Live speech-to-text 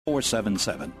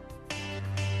477.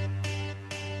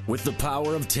 With the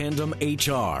power of Tandem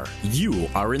HR, you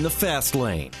are in the fast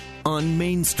lane on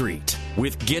Main Street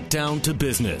with Get Down to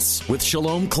Business with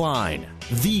Shalom Klein,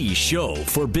 the show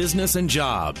for business and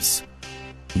jobs.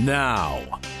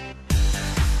 Now,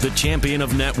 the champion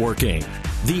of networking,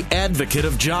 the advocate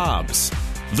of jobs,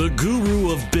 the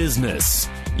guru of business,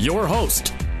 your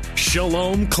host,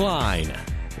 Shalom Klein.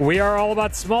 We are all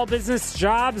about small business,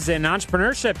 jobs, and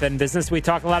entrepreneurship and business. We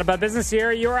talk a lot about business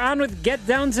here. You're on with Get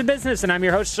Down to Business, and I'm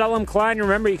your host, Shalom Klein.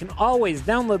 Remember, you can always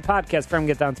download podcasts from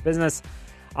Get Down to Business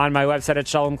on my website at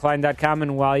shalomklein.com.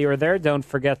 And while you're there, don't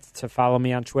forget to follow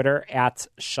me on Twitter at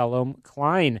Shalom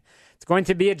Klein. It's going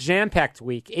to be a jam-packed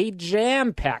week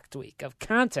of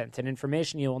content and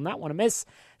information you will not want to miss.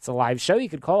 It's a live show. You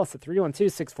could call us at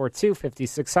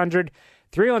 312-642-5600.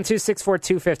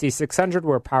 312-642-5600.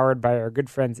 We're powered by our good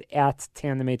friends at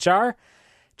Tandem HR.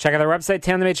 Check out their website,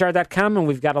 tandemhr.com, and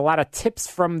we've got a lot of tips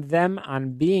from them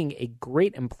on being a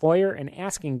great employer and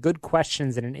asking good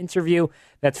questions in an interview.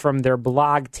 That's from their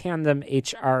blog,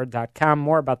 tandemhr.com.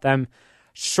 More about them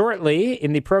shortly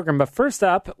in the program. But first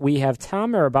up, we have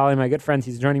Tom Miroballi, my good friend.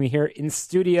 He's joining me here in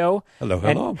studio. Hello.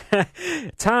 And,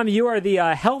 Tom, you are the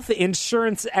health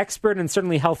insurance expert, and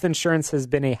certainly health insurance has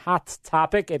been a hot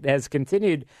topic. It has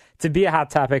continued to be a hot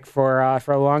topic for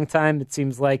a long time. It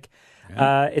seems like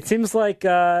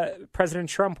President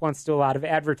Trump wants to do a lot of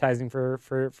advertising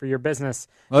for your business.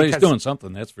 Well, he's doing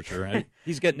something, that's for sure.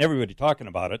 He's getting everybody talking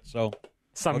about it, so...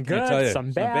 Some good,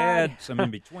 some bad. Some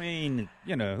in between.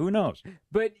 Who knows?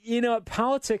 But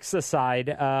politics aside,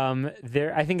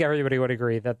 I think everybody would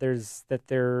agree that there's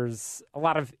a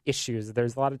lot of issues,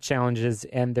 there's a lot of challenges,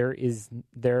 and there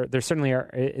certainly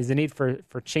is a need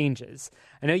for changes.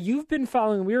 I know you've been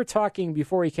following. We were talking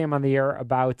before we came on the air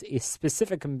about a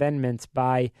specific amendment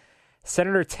by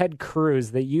Senator Ted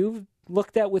Cruz that you've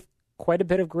looked at with quite a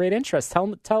bit of great interest.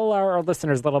 Tell our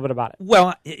listeners a little bit about it.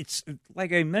 Well, it's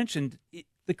like I mentioned,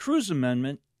 the Cruz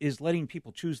Amendment is letting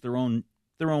people choose their own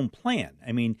plan.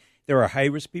 I mean, there are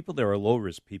high-risk people, there are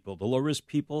low-risk people. The low-risk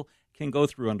people can go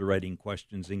through underwriting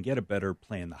questions and get a better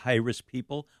plan. The high-risk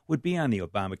people would be on the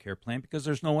Obamacare plan because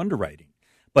there's no underwriting.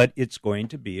 But it's going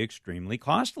to be extremely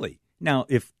costly. Now,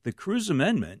 if the Cruz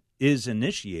Amendment is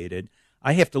initiated,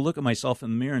 I have to look at myself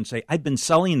in the mirror and say, I've been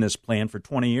selling this plan for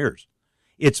 20 years.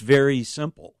 It's very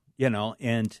simple,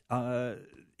 and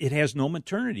it has no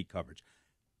maternity coverage.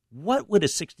 What would a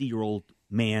 60-year-old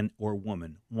man or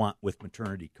woman want with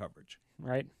maternity coverage?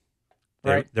 Right.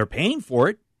 They're paying for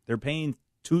it. They're paying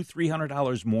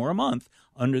 $200-300 more a month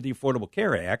under the Affordable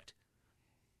Care Act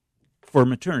for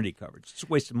maternity coverage. It's a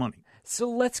waste of money. So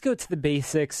let's go to the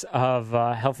basics of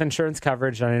health insurance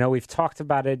coverage. And I know we've talked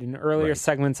about it in earlier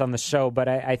segments on the show, but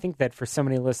I think that for so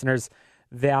many listeners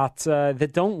that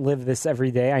don't live this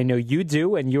every day. I know you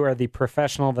do, and you are the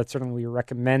professional that certainly we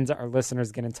recommend our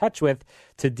listeners get in touch with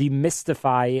to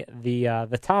demystify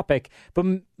the topic. But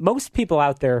most people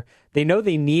out there, they know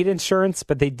they need insurance,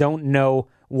 but they don't know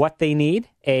what they need,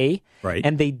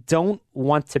 and they don't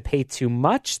want to pay too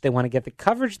much. They want to get the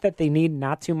coverage that they need,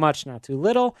 not too much, not too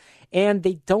little, and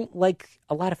they don't like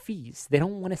a lot of fees. They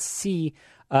don't want to see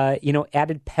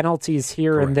added penalties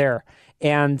here and there.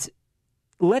 And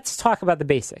let's talk about the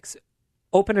basics.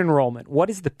 Open enrollment. What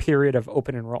is the period of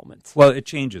open enrollment? Well, it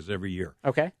changes every year.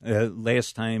 Okay.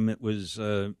 Last time it was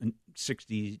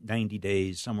 60, 90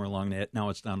 days, somewhere along that. Now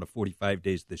it's down to 45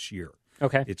 days this year.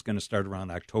 Okay. It's going to start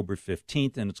around October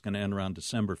 15th, and it's going to end around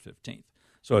December 15th.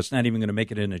 So it's not even going to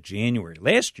make it into January.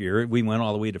 Last year, we went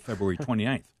all the way to February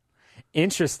 29th.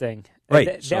 Interesting.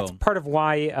 Right. That's part of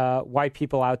why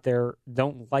people out there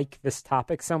don't like this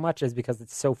topic so much, is because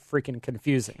it's so freaking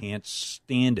confusing. Can't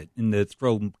stand it. And to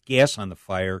throw gas on the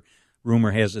fire, rumor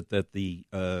has it that the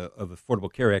of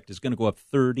Affordable Care Act is going to go up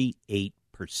 38%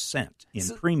 in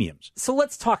premiums. So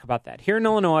let's talk about that. Here in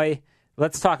Illinois,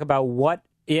 let's talk about what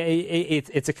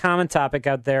it's a common topic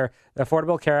out there. The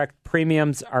Affordable Care Act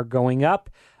premiums are going up.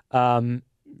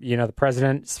 The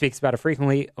president speaks about it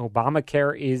frequently.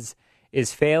 Obamacare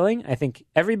is failing. I think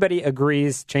everybody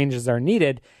agrees changes are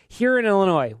needed. Here in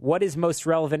Illinois, what is most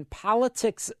relevant?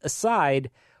 Politics aside,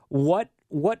 what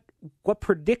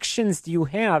predictions do you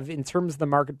have in terms of the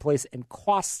marketplace and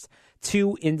costs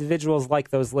to individuals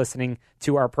like those listening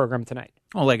to our program tonight?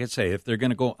 Well, like I say, if they're going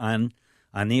to go on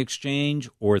the exchange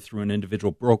or through an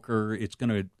individual broker, it's going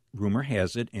to, rumor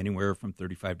has it, anywhere from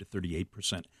 35 to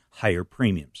 38% higher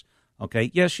premiums.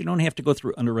 Okay, yes, you don't have to go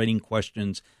through underwriting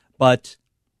questions, but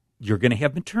you're going to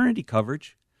have maternity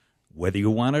coverage, whether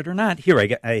you want it or not. Here,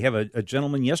 I have a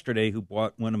gentleman yesterday who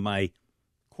bought one of my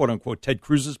quote-unquote Ted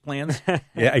Cruz's plans.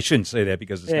 Yeah, I shouldn't say that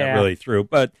because it's not really true.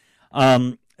 But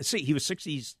he was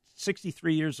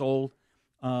 63 years old.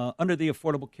 Under the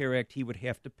Affordable Care Act, he would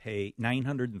have to pay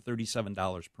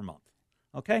 $937 per month.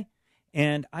 Okay?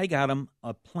 And I got him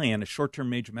a plan, a short-term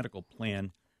major medical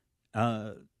plan,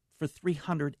 for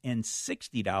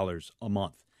 $360 a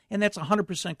month. And that's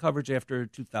 100% coverage after a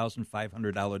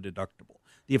 $2,500 deductible.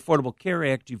 The Affordable Care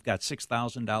Act, you've got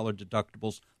 $6,000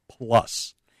 deductibles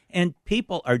plus. And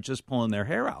people are just pulling their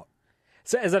hair out.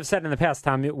 So as I've said in the past,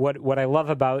 Tom, what I love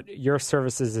about your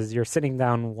services is you're sitting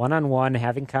down one-on-one,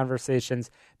 having conversations,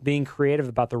 being creative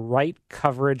about the right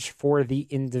coverage for the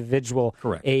individual.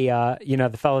 Correct.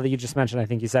 The fellow that you just mentioned, I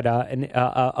think you said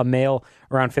a male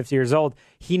around 50 years old,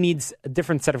 he needs a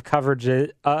different set of coverage,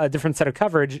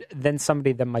 than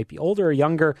somebody that might be older or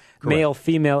younger, Correct. Male,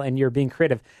 female, and you're being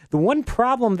creative. The one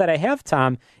problem that I have,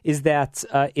 Tom, is that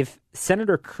if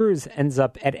Senator Cruz ends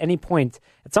up at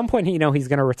some point, he's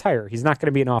going to retire. He's not going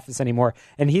to be in office anymore.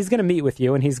 And he's going to meet with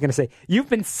you and he's going to say, you've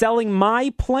been selling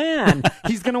my plan.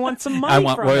 He's going to want some money. I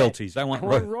want royalties. I want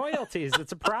royalties.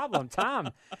 It's a problem,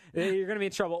 Tom. You're going to be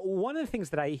in trouble. One of the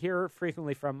things that I hear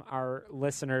frequently from our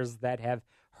listeners that have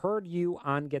heard you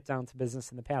on Get Down to Business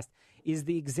in the past is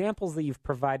the examples that you've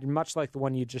provided, much like the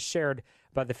one you just shared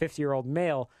about the 50-year-old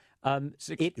male.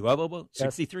 63.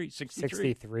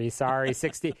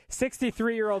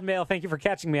 63-year-old male. Thank you for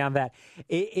catching me on that.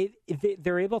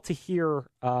 They're able to hear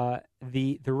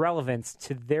the relevance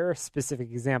to their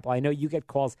specific example. I know you get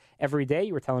calls every day.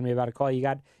 You were telling me about a call you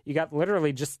got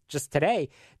literally just today.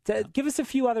 Give us a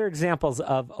few other examples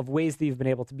of ways that you've been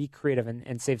able to be creative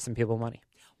and save some people money.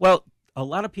 Well, a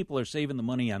lot of people are saving the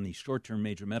money on these short-term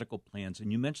major medical plans.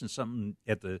 And you mentioned something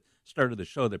at the start of the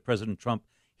show that President Trump,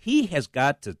 he has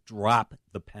got to drop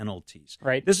the penalties.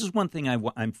 Right. This is one thing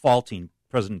I'm faulting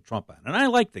President Trump on. And I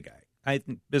like the guy. I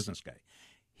think business guy.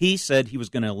 He said he was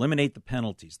going to eliminate the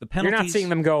penalties. You're not seeing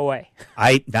them go away.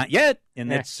 Not yet.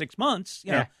 And that's 6 months.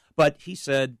 You know. But he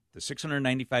said the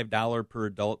 $695 per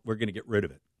adult, we're going to get rid of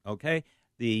it. Okay?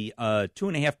 The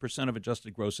 2.5% of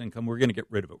adjusted gross income, we're going to get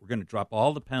rid of it. We're going to drop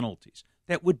all the penalties.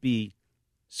 That would be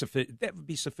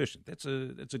sufficient. That's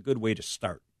a good way to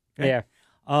start. Okay? Yeah.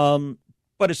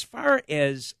 But as far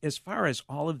as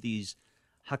all of these,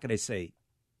 how could I say,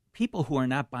 people who are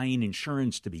not buying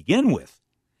insurance to begin with,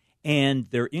 and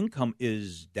their income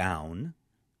is down,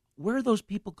 where are those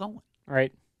people going?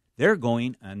 Right. They're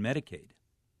going on Medicaid.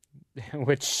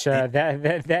 Which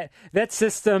that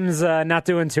system's not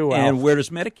doing too well. And where does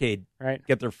Medicaid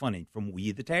get their funding? From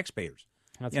we, the taxpayers.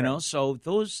 That's you know, so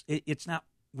it's not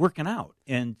working out,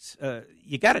 and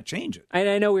you got to change it. And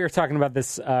I know we were talking about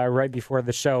this right before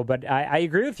the show, but I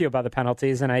agree with you about the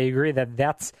penalties, and I agree that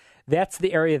that's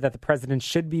the area that the president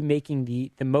should be making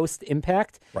the most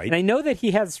impact. Right. And I know that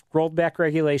he has rolled back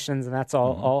regulations, and that's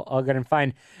all good and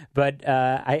fine. But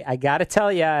I got to tell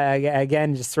you,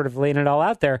 again, just sort of laying it all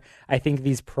out there, I think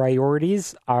these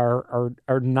priorities are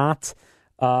not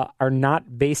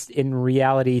based in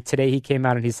reality. Today he came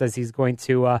out and he says he's going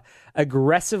to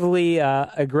aggressively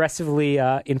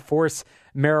enforce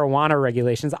marijuana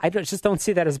regulations. I just don't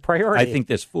see that as a priority. I think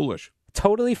that's foolish.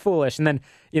 Totally foolish. And then,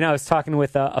 I was talking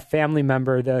with a family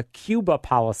member, the Cuba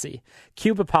policy,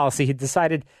 he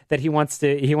decided that he wants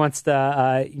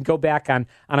to go back on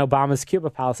Obama's Cuba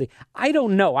policy. I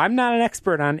don't know. I'm not an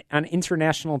expert on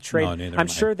international trade. No, neither I'm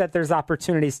sure that there's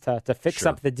opportunities to fix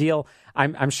up the deal.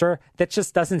 I'm sure that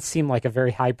just doesn't seem like a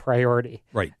very high priority.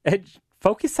 Right.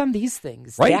 Focus on these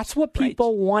things. Right. That's what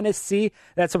people want to see.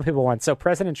 That's what people want. So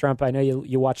President Trump, I know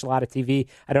you watch a lot of TV.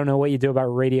 I don't know what you do about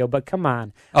radio, but come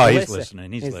on. Oh, he's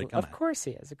listening. He's like, of course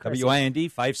he is. WIND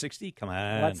 560, come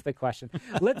on. That's the question.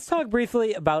 Let's talk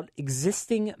briefly about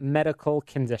existing medical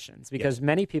conditions, because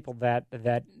many people that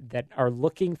are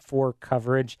looking for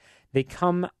coverage, they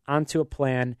come onto a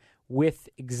plan with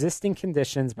existing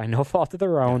conditions by no fault of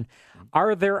their own.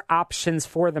 Are there options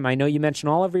for them? I know you mentioned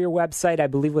all over your website, I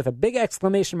believe with a big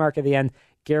exclamation mark at the end,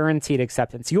 guaranteed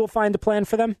acceptance. You will find a plan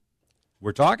for them?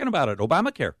 We're talking about it,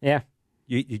 Obamacare. Yeah.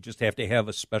 You just have to have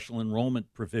a special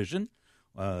enrollment provision.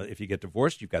 If you get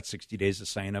divorced, you've got 60 days to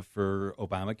sign up for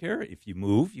Obamacare. If you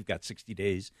move, you've got 60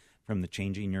 days from the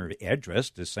changing your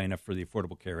address to sign up for the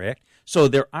Affordable Care Act. So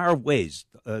there are ways.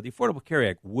 The Affordable Care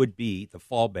Act would be the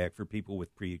fallback for people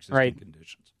with pre-existing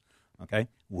conditions. Okay?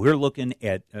 We're looking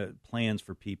at plans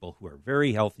for people who are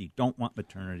very healthy, don't want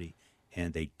maternity,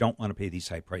 and they don't want to pay these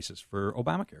high prices for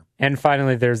Obamacare. And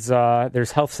finally, there's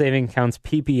health saving accounts,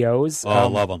 PPOs. Oh,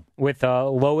 love them. With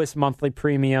lowest monthly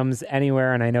premiums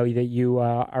anywhere, and I know that you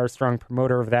are a strong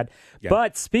promoter of that. Yeah.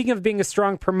 But speaking of being a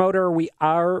strong promoter, we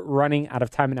are running out of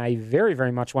time, and I very,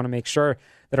 very much want to make sure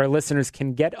that our listeners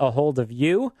can get a hold of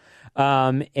you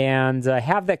and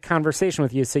have that conversation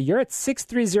with you. So you're at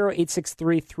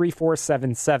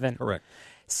 630-863-3477. Correct.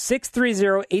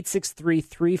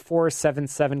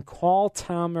 630-863-3477. Call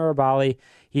Tom Miroballi.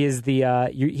 He is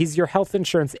he's your health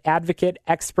insurance advocate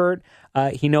expert.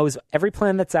 He knows every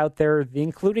plan that's out there,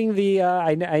 including the.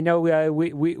 I know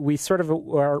we sort of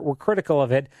we're critical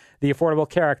of it, the Affordable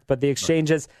Care Act, but the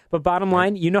exchanges. But bottom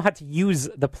line, you know how to use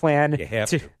the plan. You have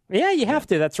to. Yeah, you have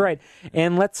to. That's right.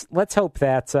 And let's hope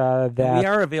that that we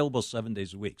are available 7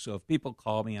 days a week. So if people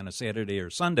call me on a Saturday or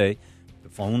Sunday, the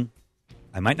phone.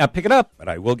 I might not pick it up, but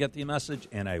I will get the message,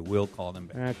 and I will call them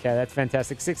back. Okay, that's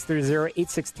fantastic.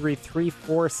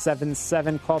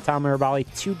 630-863-3477. Call Tom Miroballi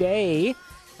today.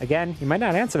 Again, he might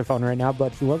not answer the phone right now,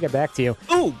 but he will get back to you.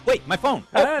 Oh, wait, my phone.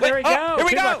 There we go. Here we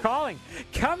People go. are calling.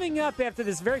 Coming up after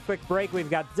this very quick break, we've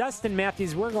got Dustin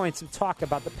Matthews. We're going to talk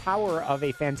about the power of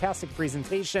a fantastic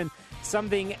presentation,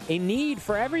 a need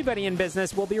for everybody in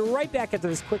business. We'll be right back after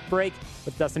this quick break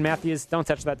with Dustin Matthews. Don't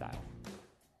touch that dial.